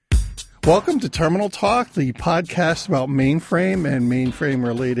Welcome to Terminal Talk, the podcast about mainframe and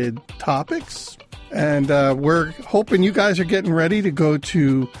mainframe-related topics. And we're hoping you guys are getting ready to go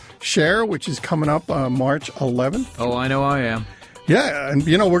to Share, which is coming up on March 11th. Oh, I know I am. Yeah, and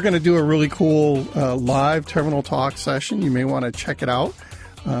we're going to do a really cool live Terminal Talk session. You may want to check it out.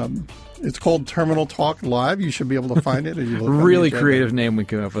 It's called Terminal Talk Live. You should be able to find it. If you look really creative name we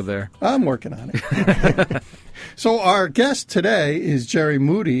came up with there. I'm working on it. So our guest today is Jerry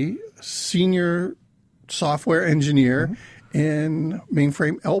Moody, Senior Software Engineer in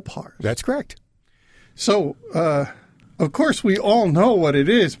mainframe LPAR. That's correct. So, of course, we all know what it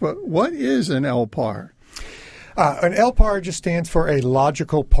is, but what is an LPAR? An LPAR just stands for a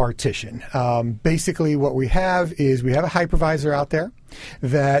logical partition. Basically, what we have is we have a hypervisor out there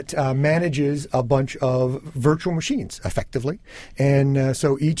that manages a bunch of virtual machines effectively. And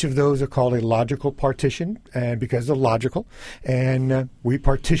so each of those are called a logical partition, and because they're logical. And we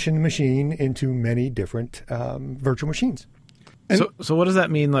partition the machine into many different virtual machines. So what does that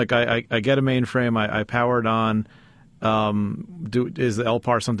mean? Like I get a mainframe, I power it on. Is the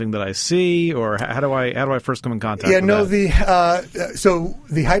LPAR something that I see, or how do I first come in contact with that? So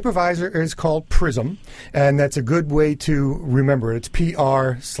the hypervisor is called Prism, and that's a good way to remember it. It's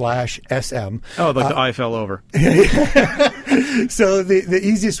PR/SM. Oh, like the I fell over. So the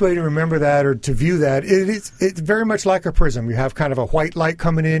easiest way to remember that or to view that, it's very much like a prism. You have kind of a white light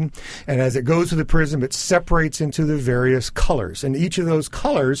coming in, and as it goes through the prism, it separates into the various colors. And each of those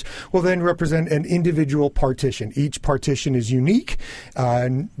colors will then represent an individual partition. Each partition is unique.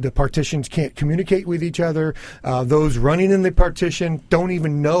 And the partitions can't communicate with each other. Those running in the partition don't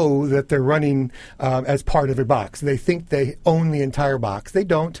even know that they're running as part of a box. They think they own the entire box. They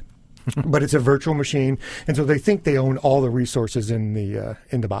don't. But it's a virtual machine, and so they think they own all the resources in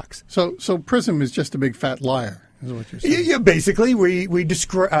the box. So Prism is just a big fat liar, is what you're saying? Yeah, basically, we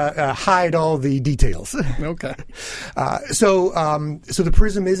hide all the details. Okay. So the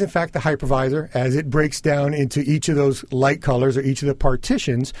Prism is in fact the hypervisor. As it breaks down into each of those light colors or each of the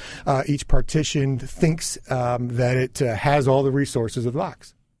partitions, each partition thinks that it has all the resources of the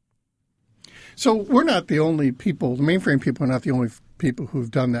box. So we're not the only people. The mainframe people are not the only people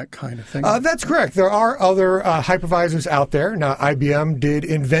who've done that kind of thing. That's correct. There are other hypervisors out there. Now, IBM did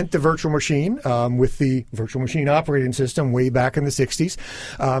invent the virtual machine with the virtual machine operating system way back in the 60s.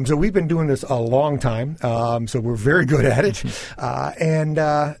 So we've been doing this a long time. So we're very good at it. And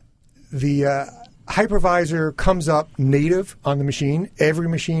the hypervisor comes up native on the machine. Every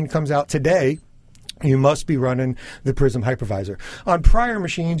machine comes out today. You must be running the Prism hypervisor. On prior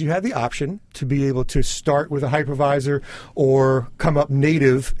machines, you had the option to be able to start with a hypervisor or come up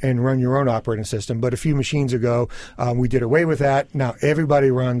native and run your own operating system. But a few machines ago, we did away with that. Now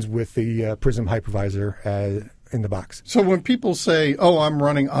everybody runs with the Prism hypervisor in the box. So when people say, "Oh, I'm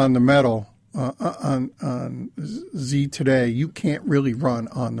running on the metal," on Z today, you can't really run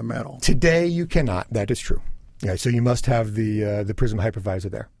on the metal. Today, you cannot. That is true. Yeah, so you must have the Prism hypervisor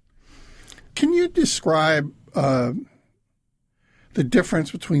there. Can you describe the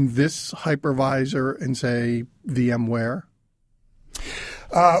difference between this hypervisor and, say, VMware?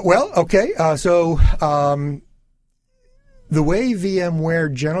 The way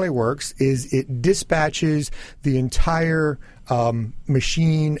VMware generally works is it dispatches the entire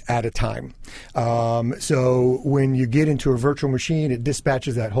machine at a time. So when you get into a virtual machine, it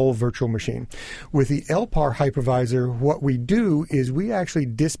dispatches that whole virtual machine. With the LPAR hypervisor, what we do is we actually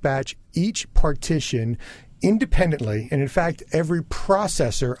dispatch each partition independently, and in fact, every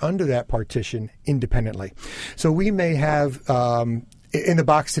processor under that partition independently. So we may have, in the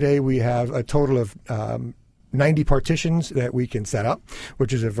box today, we have a total of 90 partitions that we can set up,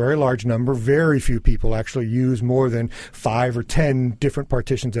 which is a very large number. Very few people actually use more than 5 or 10 different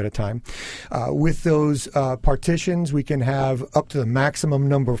partitions at a time. With those partitions, we can have up to the maximum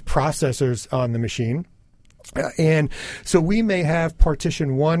number of processors on the machine. And so we may have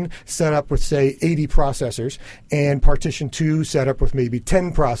partition 1 set up with, say, 80 processors, and partition 2 set up with maybe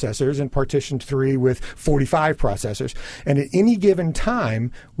 10 processors, and partition 3 with 45 processors. And at any given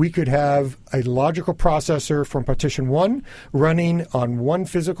time, we could have a logical processor from partition 1 running on one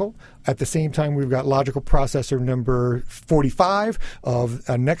physical. At the same time, we've got logical processor number 45 of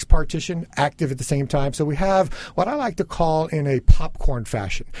a next partition active at the same time. So we have what I like to call in a popcorn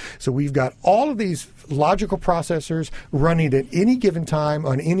fashion. So we've got all of these logical processors running at any given time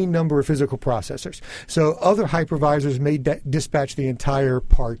on any number of physical processors. So other hypervisors may dispatch the entire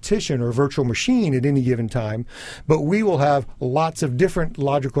partition or virtual machine at any given time, but we will have lots of different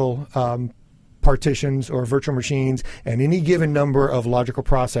logical partitions or virtual machines and any given number of logical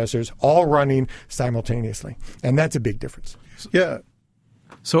processors all running simultaneously. And that's a big difference. Yeah.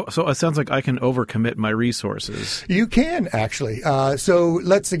 So it sounds like I can overcommit my resources. You can, actually. So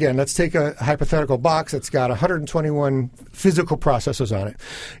let's take a hypothetical box that's got 121 physical processors on it.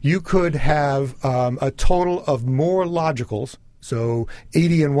 You could have a total of more logicals. So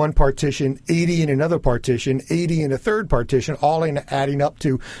 80 in one partition, 80 in another partition, 80 in a third partition, all adding up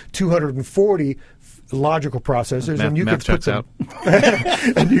to 240 logical processors, and you could put them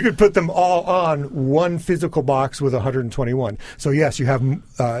and you could put them all on one physical box with 121. So yes, you have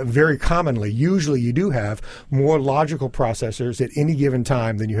usually you do have more logical processors at any given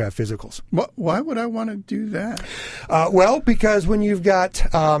time than you have physicals. Why would I want to do that? Well, because when you've got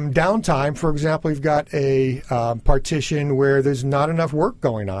downtime, for example, you've got a partition where there's not enough work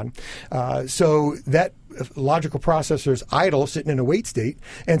going on, so that logical processors idle, sitting in a wait state,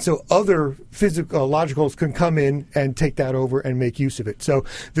 and so other physical logicals can come in and take that over and make use of it. So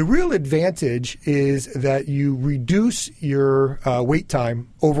the real advantage is that you reduce your wait time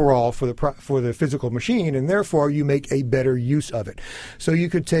overall for the physical machine, and therefore you make a better use of it. So you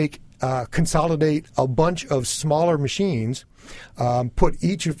could consolidate a bunch of smaller machines, put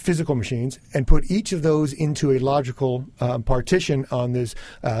each of physical machines, and put each of those into a logical partition on this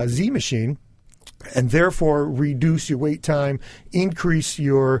Z machine, and therefore reduce your wait time, increase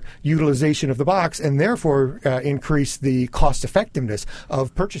your utilization of the box, and therefore increase the cost effectiveness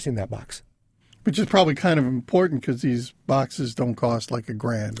of purchasing that box. Which is probably kind of important because these boxes don't cost like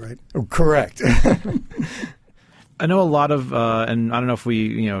 $1,000, right? Correct. I know a lot of, and I don't know if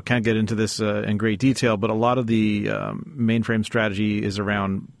we can't get into this in great detail, but a lot of the mainframe strategy is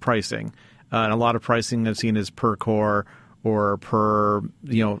around pricing. And a lot of pricing I've seen is per core or per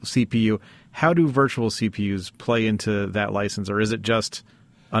CPU. How do virtual CPUs play into that license, or is it just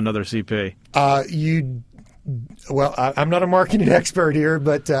another CP? I'm not a marketing expert here,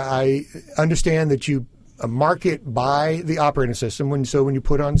 but I understand that you market by the operating system. When you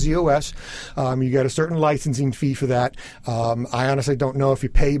put on ZOS, you got a certain licensing fee for that. I honestly don't know if you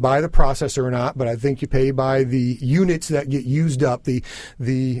pay by the processor or not, but I think you pay by the units that get used up, the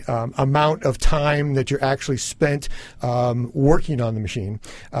amount of time that you're actually spent working on the machine,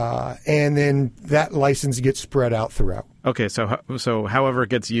 and then that license gets spread out throughout. Okay, so however it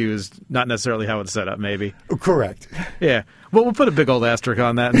gets used, not necessarily how it's set up, maybe. Correct. Yeah. Well, we'll put a big old asterisk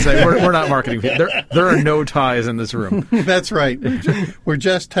on that and say we're not marketing. There are no ties in this room. That's right. We're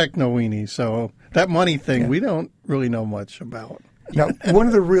just techno-weenies, so that money thing we don't really know much about. Now, one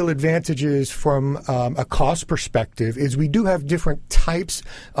of the real advantages from a cost perspective is we do have different types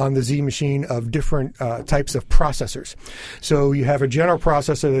on the Z machine of different types of processors. So you have a general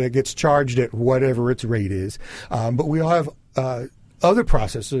processor that gets charged at whatever its rate is, but we all have other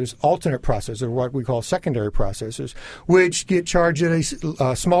processors, alternate processors, what we call secondary processors, which get charged at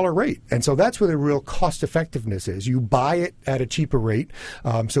a smaller rate. And so that's where the real cost effectiveness is. You buy it at a cheaper rate.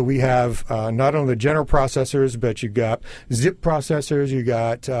 So we have not only the general processors, but you've got ZIP processors, you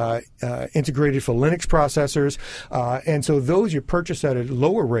got integrated for Linux processors. And so those you purchase at a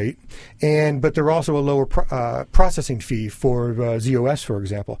lower rate, but they're also a lower processing fee for ZOS, for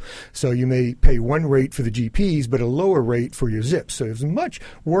example. So you may pay one rate for the GPs, but a lower rate for your ZIPs. So as much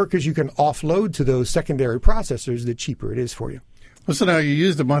work as you can offload to those secondary processors, the cheaper it is for you. Listen, now you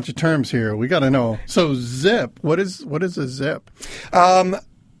used a bunch of terms here. We got to know. So ZIP, what is a ZIP?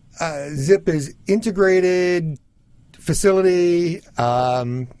 ZIP is integrated facility.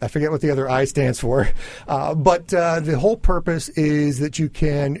 I forget what the other I stands for, but the whole purpose is that you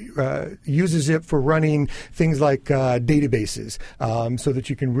can use a ZIP for running things like databases, so that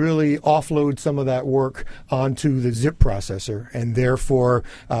you can really offload some of that work onto the ZIP processor, and therefore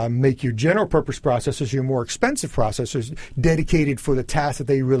make your general purpose processors, your more expensive processors, dedicated for the tasks that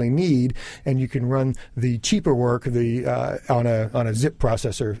they really need, and you can run the cheaper work on a ZIP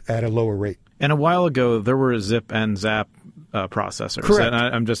processor at a lower rate. And a while ago, there were ZIP and ZAP processors. Correct. And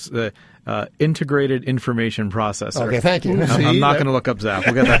I'm just integrated information processor. Okay, thank you. I'm not going to look up ZAP.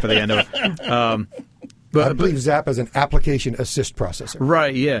 We'll get that for the end of it. But I believe ZAP is an application assist processor.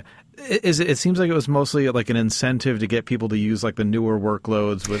 Right, yeah. It seems like it was mostly like an incentive to get people to use like the newer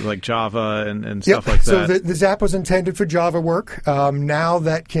workloads with like Java and stuff like that. So the ZAP was intended for Java work. Now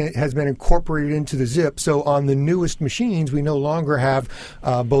that has been incorporated into the ZIP. So on the newest machines, we no longer have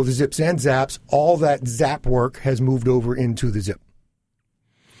both ZIPs and ZAPs. All that ZAP work has moved over into the ZIP.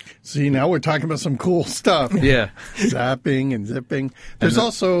 See, now we're talking about some cool stuff. Yeah. Zapping and zipping. There's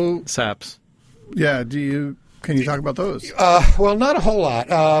also SAPs. Yeah. Do you Can you talk about those? Well, not a whole lot.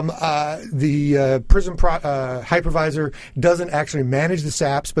 The Prism hypervisor doesn't actually manage the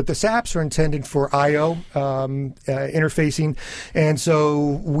SAPs, but the SAPs are intended for I/O interfacing, and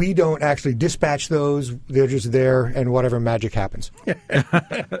so we don't actually dispatch those. They're just there, and whatever magic happens.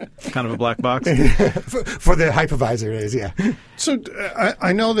 Kind of a black box. For the hypervisor, it is, yeah. So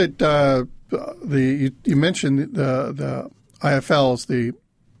I know that you mentioned the IFLs,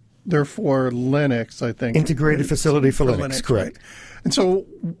 they're for Linux, I think. Integrated Facility for Linux, correct. Right? And so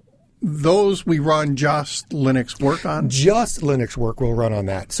those we run just Linux work on? Just Linux work will run on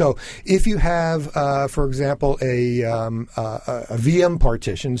that. So if you have, for example, a VM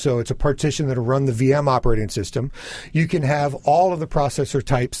partition, so it's a partition that will run the VM operating system, you can have all of the processor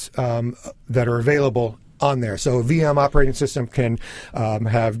types that are available on there. So a VM operating system can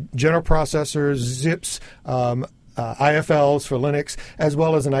have general processors, zips, IFLs for Linux, as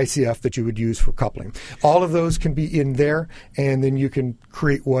well as an ICF that you would use for coupling. All of those can be in there, and then you can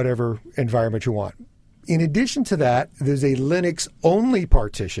create whatever environment you want. In addition to that, there's a Linux-only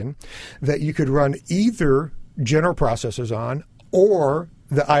partition that you could run either general processors on or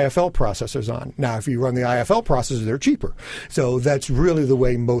the IFL processors on. Now, if you run the IFL processors, they're cheaper. So that's really the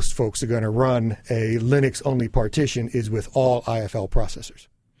way most folks are going to run a Linux-only partition, is with all IFL processors.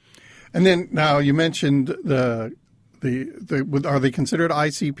 And then now you mentioned are they considered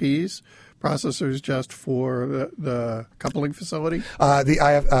ICPs, processors just for the coupling facility? The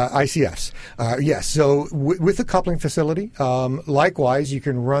ICFs, yes. So with the coupling facility, likewise, you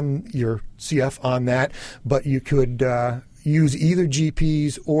can run your CF on that, but you could use either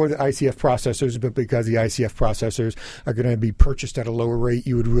GPs or the ICF processors, but because the ICF processors are going to be purchased at a lower rate,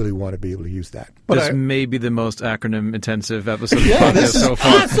 you would really want to be able to use that. But this may be the most acronym-intensive episode of the podcast so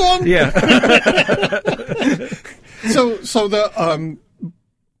far. Awesome. Yeah. So the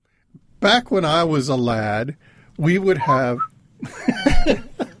back when I was a lad, we would have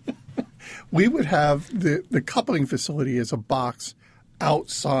the coupling facility as a box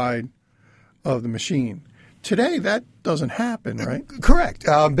outside of the machine. Today, that doesn't happen, right? Correct.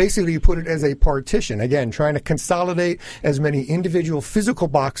 Basically, you put it as a partition. Again, trying to consolidate as many individual physical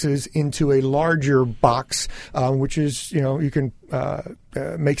boxes into a larger box, which is, you can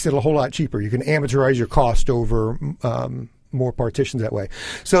makes it a whole lot cheaper. You can amortize your cost over more partitions that way.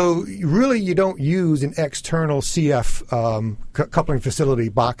 So really, you don't use an external CF coupling facility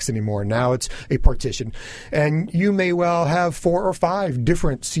box anymore. Now it's a partition. And you may well have 4 or 5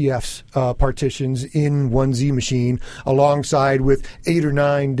 different CFs partitions in one Z machine, alongside with 8 or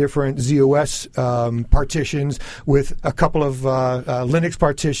 9 different ZOS partitions, with a couple of Linux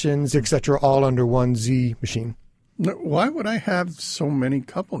partitions, etc., all under one Z machine. Why would I have so many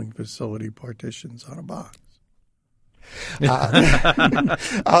coupling facility partitions on a box?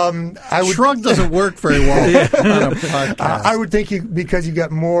 Shrug doesn't work very well on a podcast. I would think because you got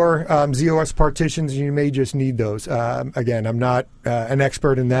more ZOS partitions, you may just need those. Again, I'm not an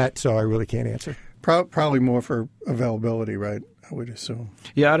expert in that, so I really can't answer. Probably more for availability, right? I would assume.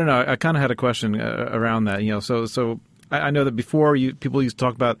 Yeah, I don't know. I kind of had a question around that. So I know that before people used to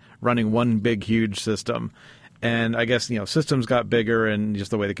talk about running one big, huge system. And I guess, systems got bigger, and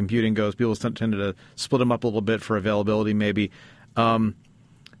just the way the computing goes, people tended to split them up a little bit for availability maybe. In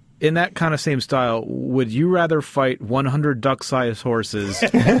that kind of same style, would you rather fight 100 duck-sized horses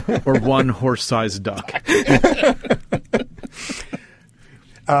or one horse-sized duck?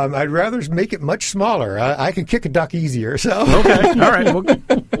 I'd rather make it much smaller. I can kick a duck easier. So okay, all right. Well,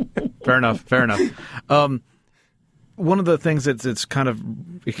 fair enough. One of the things it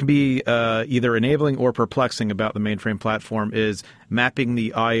can be either enabling or perplexing about the mainframe platform is mapping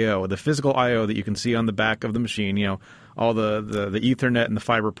the I/O, the physical I/O that you can see on the back of the machine, all the Ethernet and the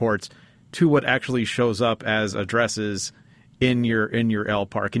fiber ports, to what actually shows up as addresses in your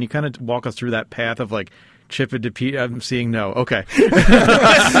LPAR. Can you kind of walk us through that path of chip it to P? I'm seeing no. Okay.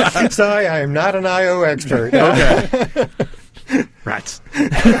 Sorry, I am not an I/O expert. Okay. Rats.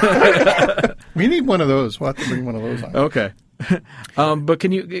 We need one of those. We'll have to bring one of those on. Okay. But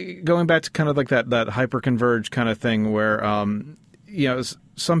can you, going back to kind of like that hyperconverged kind of thing where,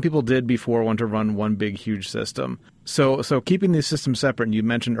 some people did before want to run one big, huge system. So keeping these systems separate, and you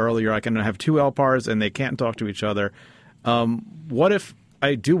mentioned earlier I can have 2 LPARs and they can't talk to each other. What if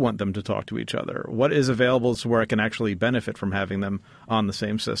I do want them to talk to each other? What is available to where I can actually benefit from having them on the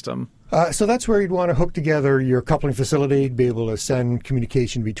same system? So that's where you'd want to hook together your coupling facility to be able to send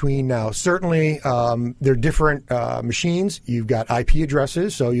communication between. Now, certainly, they're different machines. You've got IP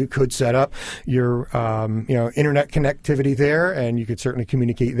addresses, so you could set up your internet connectivity there, and you could certainly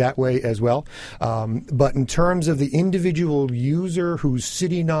communicate that way as well. But in terms of the individual user who's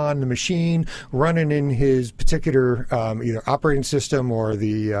sitting on the machine, running in his particular either operating system or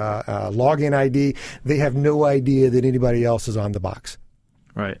the login ID, they have no idea that anybody else is on the box.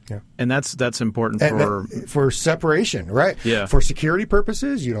 Right. Yeah. And that's important for separation, right? Yeah. For security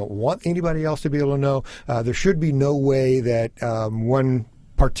purposes, you don't want anybody else to be able to know. There should be no way that one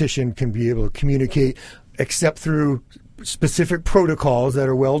partition can be able to communicate except through specific protocols that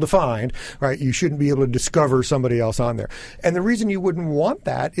are well defined, right? You shouldn't be able to discover somebody else on there. And the reason you wouldn't want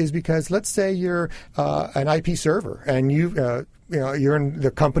that is because let's say you're an IP server and you're in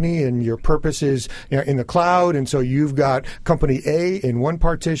the company and your purpose is in the cloud, and so you've got company A in one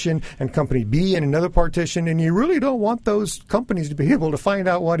partition and company B in another partition, and you really don't want those companies to be able to find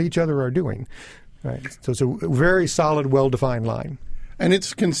out what each other are doing. Right? So it's a very solid, well-defined line. And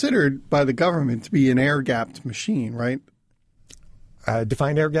it's considered by the government to be an air-gapped machine, right?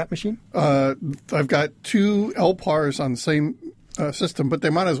 Defined air-gapped machine? I've got two LPARs on the same system, but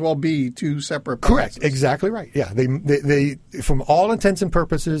they might as well be two separate Correct. processes. Exactly right. Yeah. They from all intents and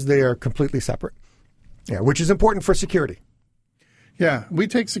purposes, they are completely separate. Yeah, which is important for security. Yeah, we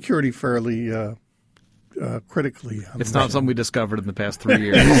take security fairly critically. It's not something we discovered in the past 3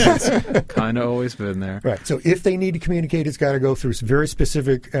 years. It's kind of always been there. Right. So if they need to communicate, it's got to go through some very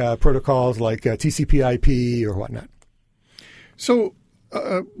specific protocols like TCP/IP or whatnot. So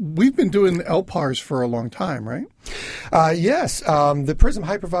we've been doing LPARs for a long time, right? Yes. The Prism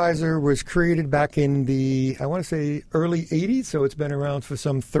Hypervisor was created back in the, I want to say, early 80s. So it's been around for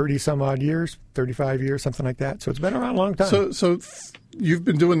some 30-some-odd years, 35 years, something like that. So it's been around a long time. So you've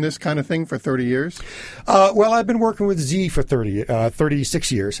been doing this kind of thing for 30 years? Well, I've been working with Z for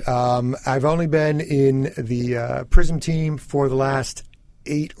 36 years. I've only been in the Prism team for the last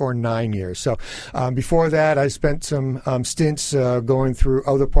 8 or 9 years. So before that, I spent some stints going through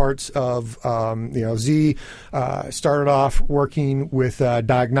other parts of Z. Started off working with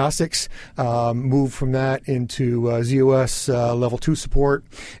diagnostics, moved from that into ZOS level 2 support,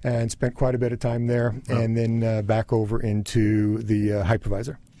 and spent quite a bit of time there, and then back over into the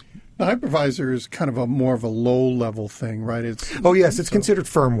hypervisor. The hypervisor is kind of more of a low-level thing, right? It's considered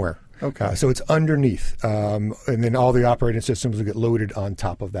firmware. Okay. So it's underneath, and then all the operating systems will get loaded on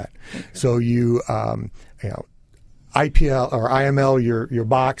top of that. Okay. So you IPL or IML, your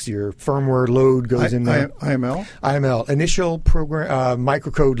box, your firmware load goes in there. IML, initial program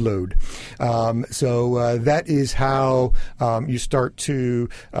microcode load. So that is how you start to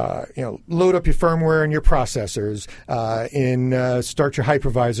load up your firmware and your processors, and start your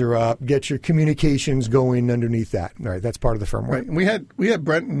hypervisor up, get your communications going underneath that. All right, that's part of the firmware. Right. And we had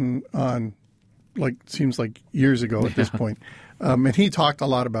Brenton on, seems like years ago at this point, and he talked a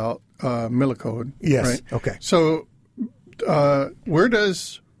lot about millicode. Yes. Right? Okay. So. Where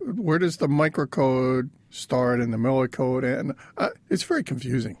does the microcode start and the millicode end? It's very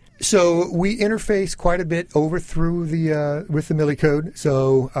confusing. So we interface quite a bit over through the with the millicode.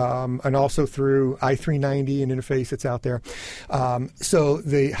 So and also through i390, an interface that's out there. So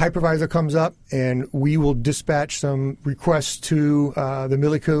the hypervisor comes up, and we will dispatch some requests to the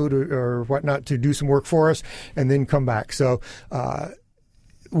millicode or whatnot to do some work for us, and then come back. So.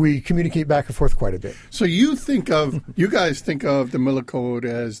 We communicate back and forth quite a bit. So you guys think of the millicode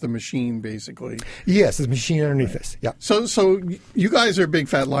as the machine, basically. Yes, the machine underneath us. Yeah. So you guys are a big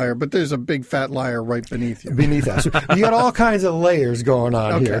fat liar, but there's a big fat liar right beneath you. Beneath us. So you got all kinds of layers going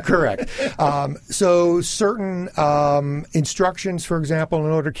on here. Correct. So certain instructions, for example,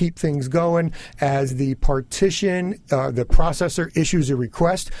 in order to keep things going, as the partition, the processor issues a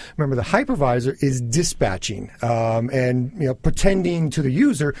request. Remember, the hypervisor is dispatching and pretending to the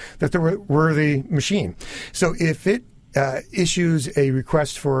user that we're the machine. So if it issues a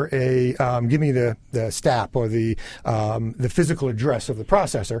request for a give me the STAP or the physical address of the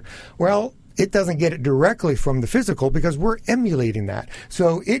processor, well, it doesn't get it directly from the physical because we're emulating that.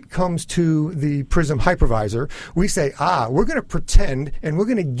 So it comes to the Prism hypervisor. We say, we're going to pretend and we're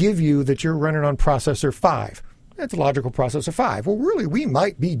going to give you that you're running on processor 5. That's logical processor 5. Well, really, we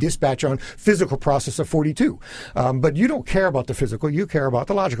might be dispatched on physical processor 42. But you don't care about the physical. You care about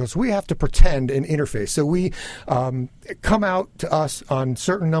the logical. So we have to pretend an interface. So we come out to us on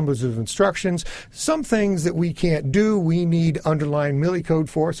certain numbers of instructions. Some things that we can't do, we need underlying millicode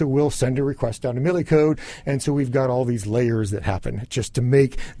for. So we'll send a request down to millicode. And so we've got all these layers that happen just to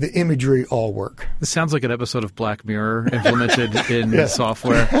make the imagery all work. This sounds like an episode of Black Mirror implemented in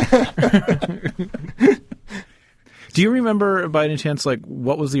software. Do you remember, by any chance, like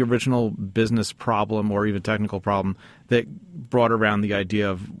what was the original business problem or even technical problem that brought around the idea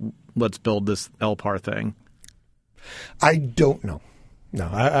of let's build this LPAR thing? I don't know. No,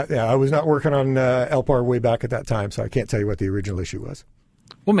 I was not working on LPAR way back at that time, so I can't tell you what the original issue was.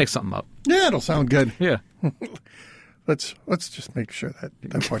 We'll make something up. Yeah, it'll sound good. Yeah. Let's just make sure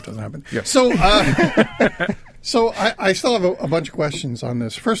that part doesn't happen. Yeah. So, so I still have a bunch of questions on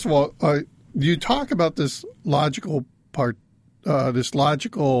this. First of all, you talk about this logical part, this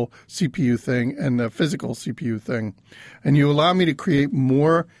logical CPU thing and the physical CPU thing, and you allow me to create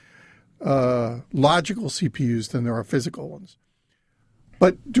more logical CPUs than there are physical ones.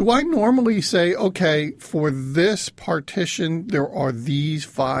 But do I normally say, okay, for this partition, there are these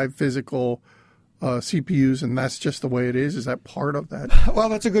 5 physical CPUs, and that's just the way it is? Is that part of that? Well,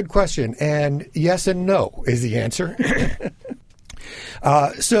 that's a good question. And yes and no is the answer.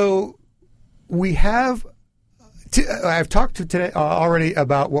 So we have... I've talked today already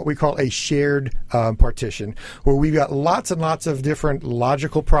about what we call a shared partition, where we've got lots and lots of different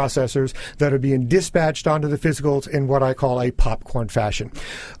logical processors that are being dispatched onto the physicals in what I call a popcorn fashion.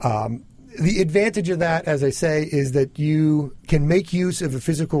 The advantage of that, as I say, is that you can make use of a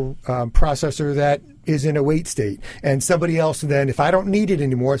physical processor that is in a wait state. And somebody else then, if I don't need it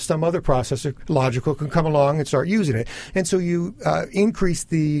anymore, some other processor, logical, can come along and start using it. And so you increase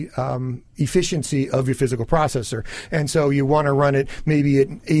the efficiency of your physical processor. And so you want to run it maybe at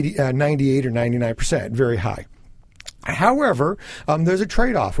 98 or 99%, very high. However, there's a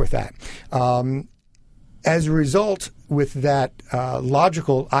trade-off with that. As a result, with that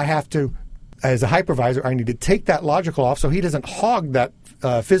logical, I have to, as a hypervisor, I need to take that logical off so he doesn't hog that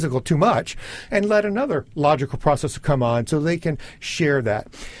physical too much, and let another logical processor come on so they can share that.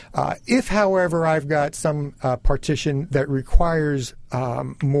 If, however, I've got some partition that requires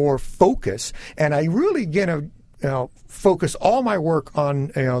more focus, and I really get a focus all my work on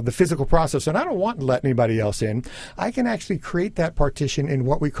the physical processor, and I don't want to let anybody else in, I can actually create that partition in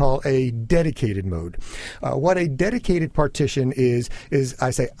what we call a dedicated mode. What a dedicated partition is I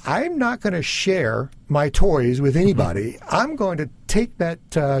say, I'm not going to share my toys with anybody. I'm going to take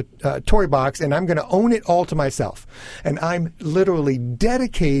that toy box and I'm going to own it all to myself. And I'm literally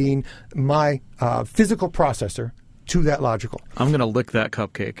dedicating my physical processor to that logical. I'm going to lick that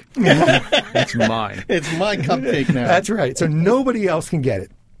cupcake. It's mine. It's my cupcake now. That's right. So nobody else can get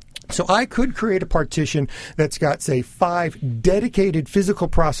it. So I could create a partition that's got, say, 5 dedicated physical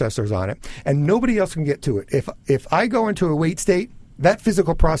processors on it, and nobody else can get to it. If I go into a wait state, that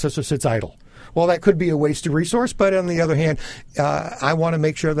physical processor sits idle. Well, that could be a waste of resource, but on the other hand, I want to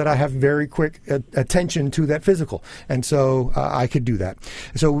make sure that I have very quick attention to that physical, and so I could do that.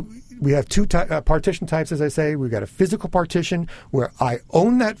 So we have 2 partition types, as I say. We've got a physical partition where I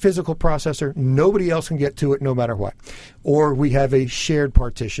own that physical processor. Nobody else can get to it no matter what. Or we have a shared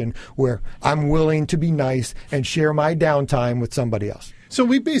partition where I'm willing to be nice and share my downtime with somebody else. So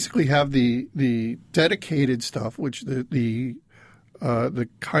we basically have the dedicated stuff, which the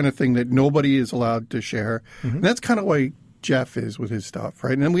kind of thing that nobody is allowed to share. Mm-hmm. And that's kind of why Jeff is with his stuff,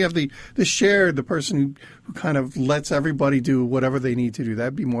 right? And then we have the shared, the person who kind of lets everybody do whatever they need to do.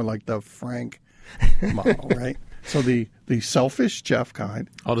 That'd be more like the Frank model, right? So the selfish Jeff kind.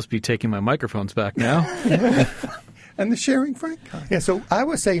 I'll just be taking my microphones back now. And the sharing Frank kind. Yeah, so I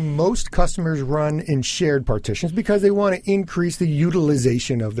would say most customers run in shared partitions because they want to increase the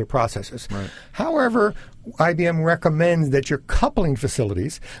utilization of their processes. Right. However, IBM recommends that your coupling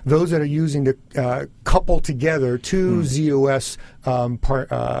facilities, those that are using to couple together 2 ZOS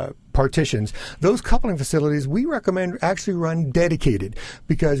partitions, those coupling facilities we recommend actually run dedicated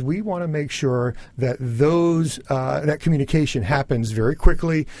because we want to make sure that those that communication happens very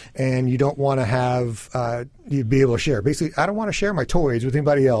quickly, and you don't want to have you be able to share. Basically, I don't want to share my toys with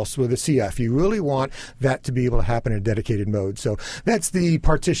anybody else with a CF. You really want that to be able to happen in a dedicated mode. So that's the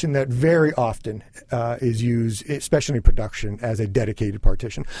partition that very often is used, especially in production, as a dedicated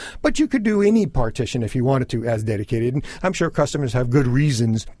partition. But you could do any partition if you wanted to as dedicated, and I'm sure customers have good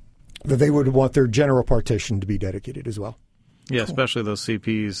reasons that they would want their general partition to be dedicated as well. Yeah, especially those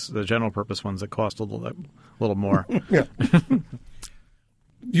CPs, the general purpose ones that cost a little more. Yeah.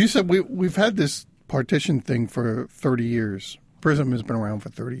 You said we've had this partition thing for 30 years. Prism has been around for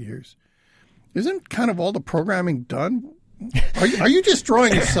 30 years. Isn't kind of all the programming done? Are you just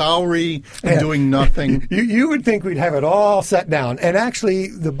drawing a salary and doing nothing? You would think we'd have it all set down. And actually,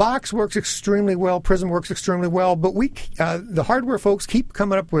 the box works extremely well. Prism works extremely well. But the hardware folks keep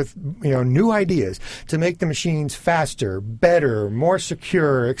coming up with new ideas to make the machines faster, better, more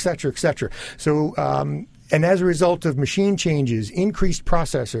secure, et cetera, et cetera. So, and as a result of machine changes, increased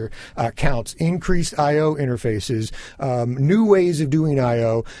processor counts, increased I/O interfaces, new ways of doing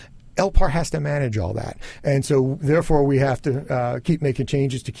I/O, LPAR has to manage all that. And so, therefore, we have to keep making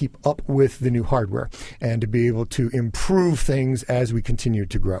changes to keep up with the new hardware and to be able to improve things as we continue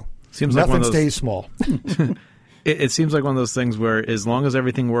to grow. Seems like nothing stays small. It seems like one of those things where as long as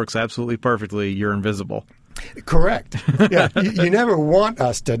everything works absolutely perfectly, you're invisible. Correct. Yeah, you never want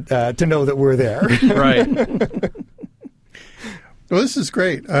us to know that we're there. Right. Well, this is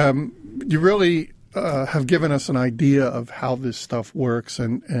great. You really have given us an idea of how this stuff works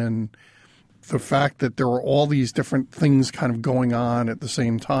and the fact that there are all these different things kind of going on at the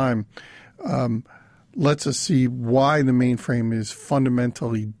same time lets us see why the mainframe is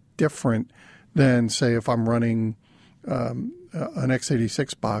fundamentally different than, say, if I'm running an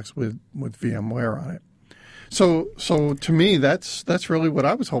x86 box with VMware on it. So to me, that's really what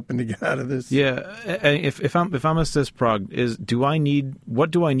I was hoping to get out of this. Yeah, if I'm a sysprog,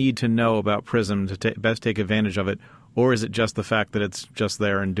 what do I need to know about Prism to best take advantage of it, or is it just the fact that it's just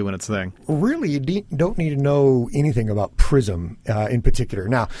there and doing its thing? Really, you don't need to know anything about Prism in particular.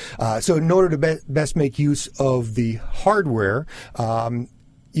 Now, so in order to best make use of the hardware,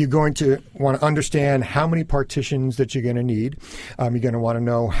 you're going to want to understand how many partitions that you're going to need. You're going to want to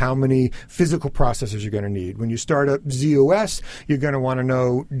know how many physical processors you're going to need. When you start up z/OS, you're going to want to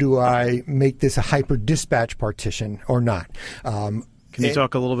know, do I make this a hyper dispatch partition or not? Can you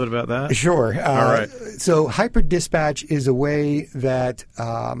talk a little bit about that? Sure. All right. So hyper dispatch is a way that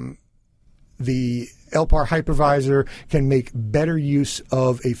the LPAR hypervisor can make better use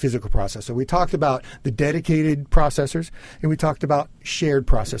of a physical processor. We talked about the dedicated processors, and we talked about shared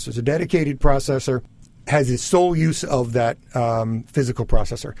processors. A dedicated processor has its sole use of that physical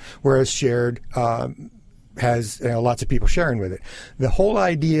processor, whereas shared has lots of people sharing with it. The whole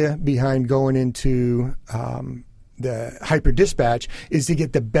idea behind going into the hyper dispatch is to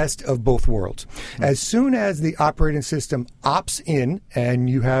get the best of both worlds. As soon as the operating system opts in and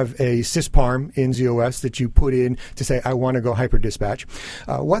you have a sysparm in z/OS that you put in to say, I want to go hyper dispatch,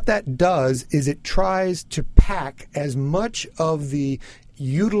 what that does is it tries to pack as much of the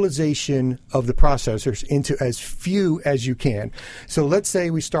utilization of the processors into as few as you can. So let's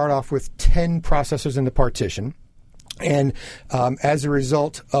say we start off with 10 processors in the partition. And as a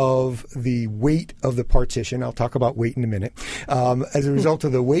result of the weight of the partition, I'll talk about weight in a minute. As a result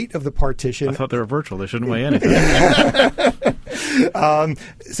of the weight of the partition, I thought they were virtual; they shouldn't weigh anything.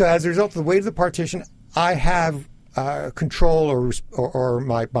 So, as a result of the weight of the partition, I have control or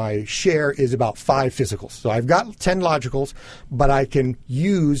my share is about 5 physicals. So I've got 10 logicals, but I can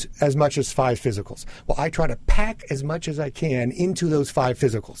use as much as 5 physicals. Well, I try to pack as much as I can into those 5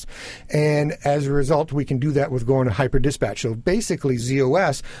 physicals. And as a result, we can do that with going to hyper dispatch. So basically,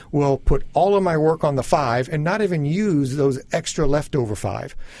 z/OS will put all of my work on the 5 and not even use those extra leftover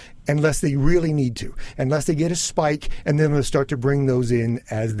 5. Unless they really need to, unless they get a spike, and then they'll start to bring those in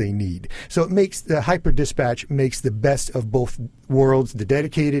as they need. So it makes the hyper dispatch makes the best of both worlds, the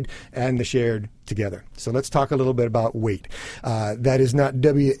dedicated and the shared together. So let's talk a little bit about weight. That is not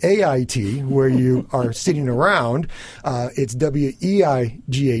WAIT, where you are sitting around. It's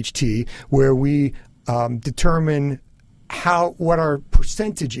WEIGHT, where we determine what our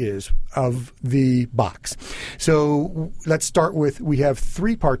percentage is of the box. So let's start with, we have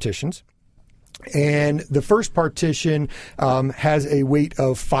 3 partitions, and the first partition has a weight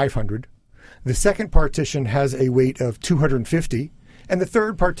of 500. The second partition has a weight of 250. And the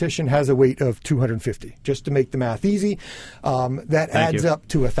third partition has a weight of 250. Just to make the math easy, that adds up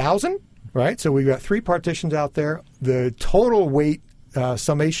to 1,000, right? So we've got 3 partitions out there. The total weight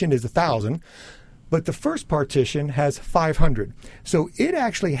summation is 1,000. But the first partition has 500. So it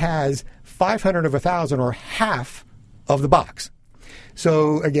actually has 500 of 1,000, or half of the box.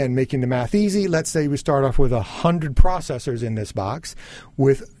 So again, making the math easy, let's say we start off with 100 processors in this box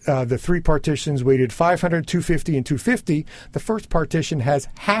with the 3 partitions weighted 500, 250, and 250. The first partition has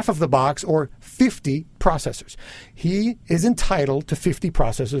half of the box, or 50 processors. He is entitled to 50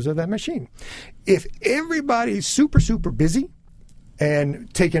 processors of that machine. If everybody's super, super busy,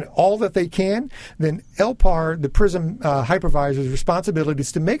 and taken all that they can, then LPAR, the Prism hypervisor's responsibility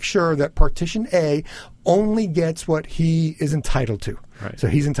is to make sure that partition A only gets what he is entitled to. Right. So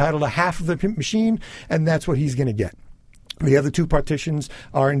he's entitled to half of the machine, and that's what he's going to get. The other two partitions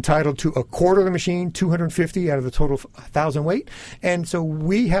are entitled to a quarter of the machine, 250 out of the total 1,000 weight. And so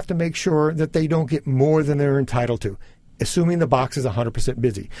we have to make sure that they don't get more than they're entitled to, assuming the box is 100%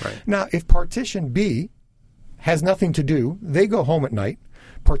 busy. Right. Now, if partition B has nothing to do, they go home at night.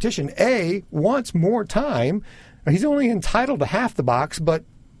 Partition A wants more time. He's only entitled to half the box, but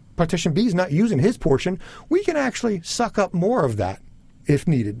partition B is not using his portion. We can actually suck up more of that, if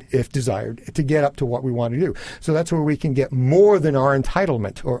needed, if desired, to get up to what we want to do. So that's where we can get more than our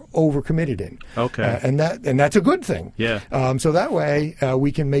entitlement or overcommitted in. Okay. And that's a good thing. Yeah. So that way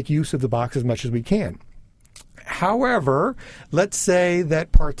we can make use of the box as much as we can. However, let's say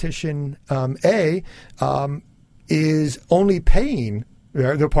that partition A is only paying.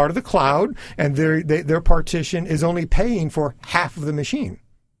 They're part of the cloud, and their partition is only paying for half of the machine.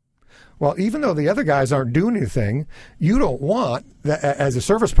 Well, even though the other guys aren't doing anything, you don't want, that, as a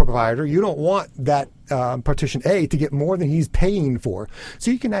service provider, you don't want that partition A to get more than he's paying for.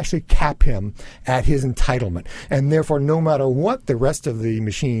 So you can actually cap him at his entitlement. And therefore, no matter what the rest of the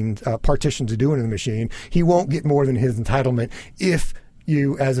machine partitions are doing in the machine, he won't get more than his entitlement if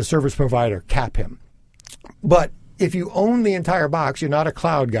you, as a service provider, cap him. But if you own the entire box, you're not a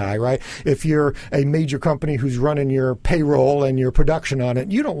cloud guy, right? If you're a major company who's running your payroll and your production on it,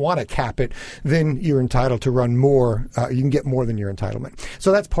 you don't want to cap it, then you're entitled to run more. You can get more than your entitlement.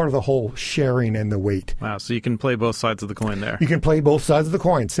 So that's part of the whole sharing and the weight. Wow, so you can play both sides of the coin there. You can play both sides of the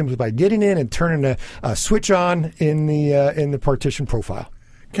coin simply by getting in and turning a switch on in the partition profile.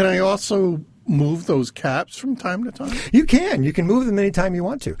 Can I also move those caps from time to time? You can. You can move them anytime you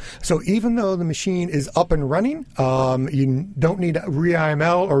want to. So even though the machine is up and running, you don't need to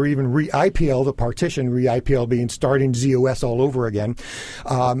re-IML or even re-IPL the partition, re-IPL being starting ZOS all over again.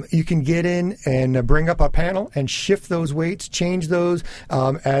 You can get in and bring up a panel and shift those weights, change those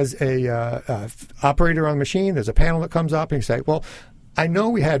as a operator on the machine. There's a panel that comes up and you say, well, I know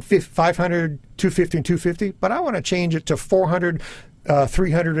we had 500, 250, and 250, but I want to change it to 400,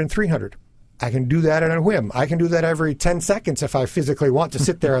 300, and 300. I can do that at a whim. I can do that every 10 seconds if I physically want to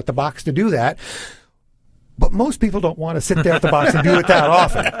sit there at the box to do that. But most people don't want to sit there at the box and do it that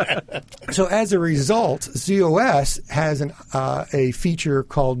often. So as a result, ZOS has a feature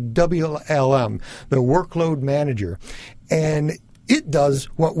called WLM, the Workload Manager. And it does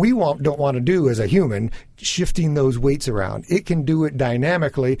what we don't want to do as a human, shifting those weights around. It can do it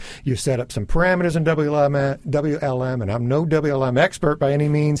dynamically. You set up some parameters in WLM, and I'm no WLM expert by any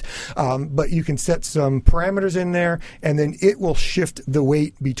means, but you can set some parameters in there, and then it will shift the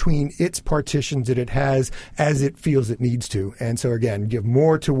weight between its partitions that it has as it feels it needs to. And so, again, give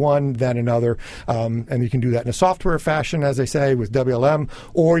more to one than another, and you can do that in a software fashion, as I say, with WLM,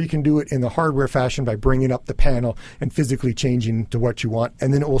 or you can do it in the hardware fashion by bringing up the panel and physically changing to what you want,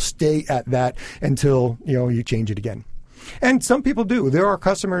 and then it will stay at that until you change it again. And some people do. There are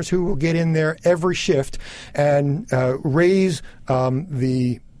customers who will get in there every shift and raise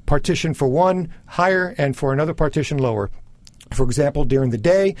the partition for one higher and for another partition lower. For example, during the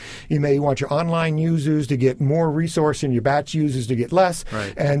day, you may want your online users to get more resource and your batch users to get less.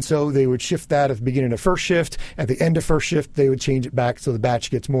 Right. And so they would shift that at the beginning of first shift. At the end of first shift, they would change it back so the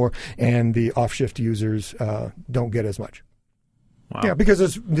batch gets more and the off-shift users don't get as much. Wow. Yeah, because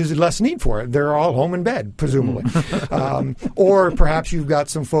there's less need for it. They're all home in bed, presumably. Or perhaps you've got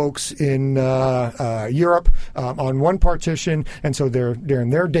some folks in Europe on one partition, and so during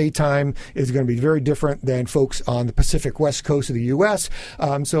their daytime is going to be very different than folks on the Pacific West Coast of the U.S.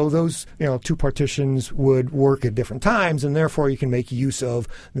 So those two partitions would work at different times, and therefore you can make use of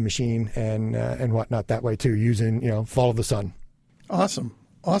the machine and whatnot that way too, using follow the sun. Awesome.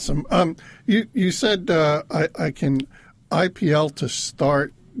 You said I can IPL to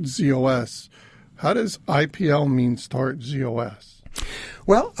start ZOS. How does IPL mean start ZOS?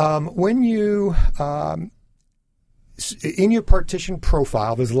 Well, when you in your partition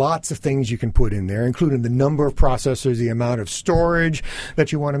profile, there's lots of things you can put in there, including the number of processors, the amount of storage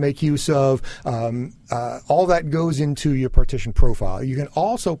that you want to make use of. All that goes into your partition profile. You can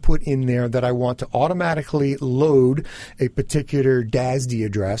also put in there that I want to automatically load a particular DASD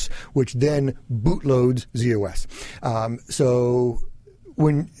address, which then bootloads ZOS. So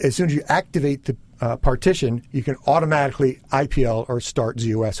as soon as you activate the partition, you can automatically IPL or start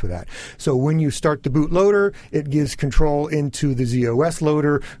ZOS with that. So when you start the bootloader, it gives control into the ZOS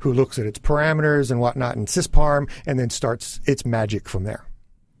loader, who looks at its parameters and whatnot in sysparm, and then starts its magic from there.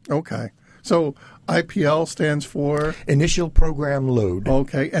 Okay. So IPL stands for? Initial Program Load.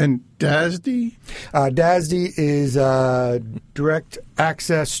 Okay. And DASD? DASD is Direct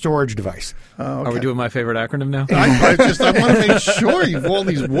Access Storage Device. Okay. Are we doing my favorite acronym now? I want to make sure you've all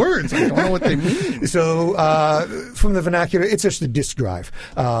these words. I don't know what they mean. So from the vernacular, it's just a disk drive,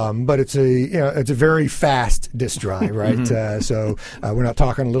 but it's a very fast disk drive, right? So we're not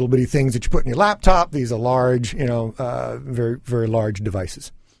talking little bitty things that you put in your laptop. These are large, very very large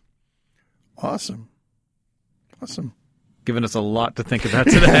devices. Awesome. Giving us a lot to think about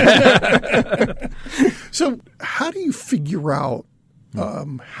today. So how do you figure out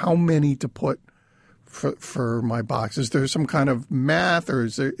how many to put for my box? Is there some kind of math, or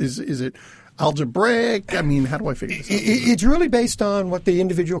is it algebraic? I mean, how do I figure this out? It's really based on what the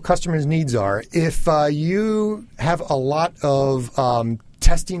individual customer's needs are. If you have a lot of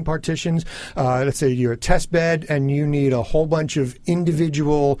testing partitions, let's say you're a test bed and you need a whole bunch of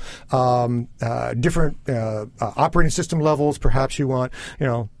individual different operating system levels. Perhaps you want,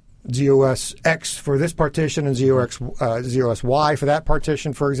 ZOS X for this partition and ZOS Y for that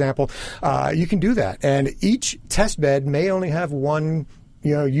partition, for example. You can do that. And each test bed may only have one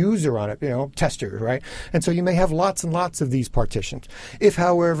user on it, tester, right? And so you may have lots and lots of these partitions. If,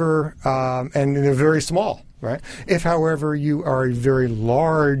 however, and they're very small, right? If, however, you are a very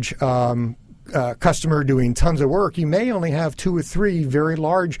large customer doing tons of work, you may only have 2 or 3 very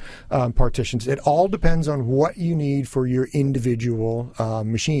large partitions. It all depends on what you need for your individual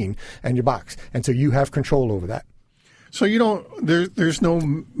machine and your box. And so you have control over that. So there's no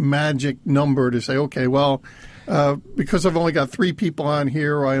magic number to say, okay, well, because I've only got 3 people on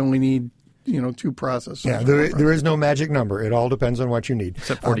here, I only need 2 processors. Yeah, there is no magic number. It all depends on what you need.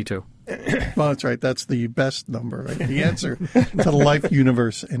 Except 42. Well, that's right. That's the best number, right? The answer to the life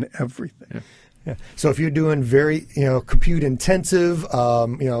universe and everything. Yeah. Yeah. So if you're doing very, compute intensive,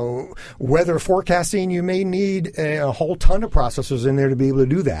 weather forecasting, you may need a whole ton of processors in there to be able to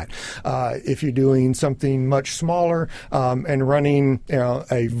do that. If you're doing something much smaller and running,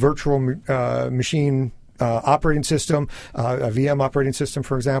 a virtual machine operating system, a VM operating system,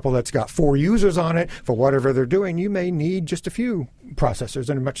 for example, that's got 4 users on it for whatever they're doing, you may need just a few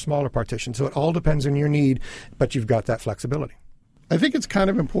processors in a much smaller partition. So it all depends on your need, but you've got that flexibility. I think it's kind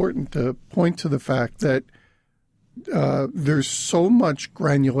of important to point to the fact that there's so much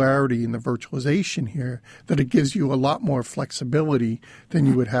granularity in the virtualization here that it gives you a lot more flexibility than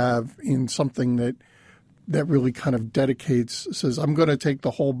you would have in something that really kind of says, I'm going to take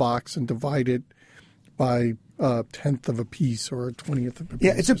the whole box and divide it by a 10th of a piece or a 20th of a piece.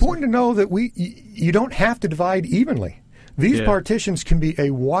 Yeah, it's important to know that you don't have to divide evenly. These partitions can be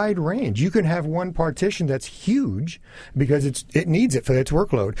a wide range. You can have one partition that's huge because it needs it for its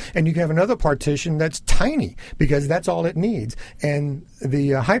workload, and you can have another partition that's tiny because that's all it needs. And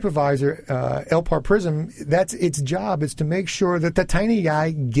the hypervisor, LPAR Prism, that's its job, is to make sure that the tiny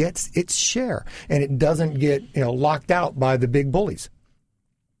guy gets its share and it doesn't get locked out by the big bullies.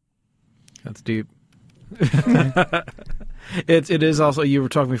 That's deep. It is also, you were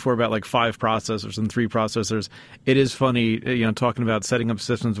talking before about like 5 processors and 3 processors. It is funny, talking about setting up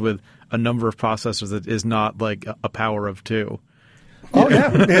systems with a number of processors that is not like a power of 2. Oh,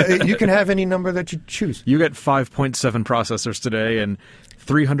 yeah. You can have any number that you choose. You get 5.7 processors today and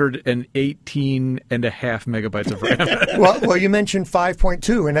 318 and a half megabytes of RAM. Well, you mentioned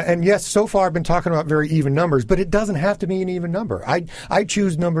 5.2, and yes, so far I've been talking about very even numbers, but it doesn't have to be an even number. I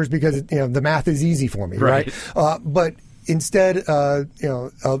choose numbers because the math is easy for me, right? But instead,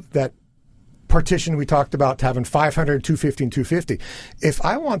 of that partition we talked about having 500, 250, and 250, if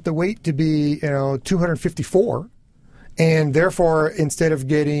I want the weight to be 254. And therefore, instead of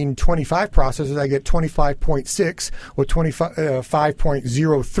getting 25 processors, I get 25.6 or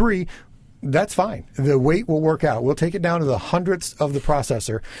 25.03. That's fine. The weight will work out. We'll take it down to the hundredths of the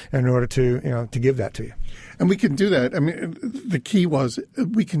processor in order to give that to you. And we can do that. I mean, the key was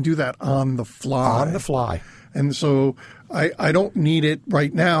we can do that on the fly. On the fly. And so I don't need it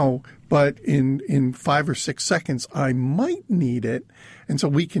right now, but in 5 or 6 seconds, I might need it. And so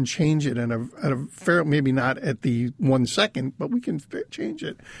we can change it at a fair, maybe not at the 1 second, but we can change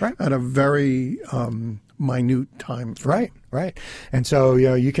it at a very minute time frame. Right. And so,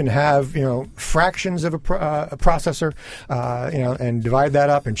 you can have, fractions of a processor, and divide that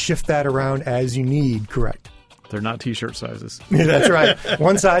up and shift that around as you need. Correct. They're not T-shirt sizes. Yeah, that's right.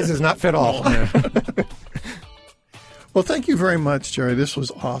 One size does not fit all. Well, thank you very much, Jerry. This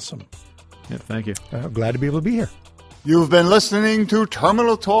was awesome. Yeah, thank you. Glad to be able to be here. You've been listening to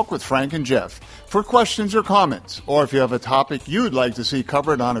Terminal Talk with Frank and Jeff. for questions or comments, or if you have a topic you'd like to see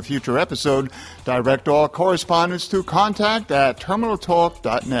covered on a future episode, direct all correspondence to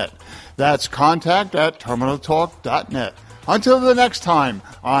contact@terminaltalk.net. That's contact@terminaltalk.net. Until the next time,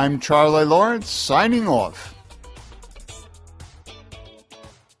 I'm Charlie Lawrence, signing off.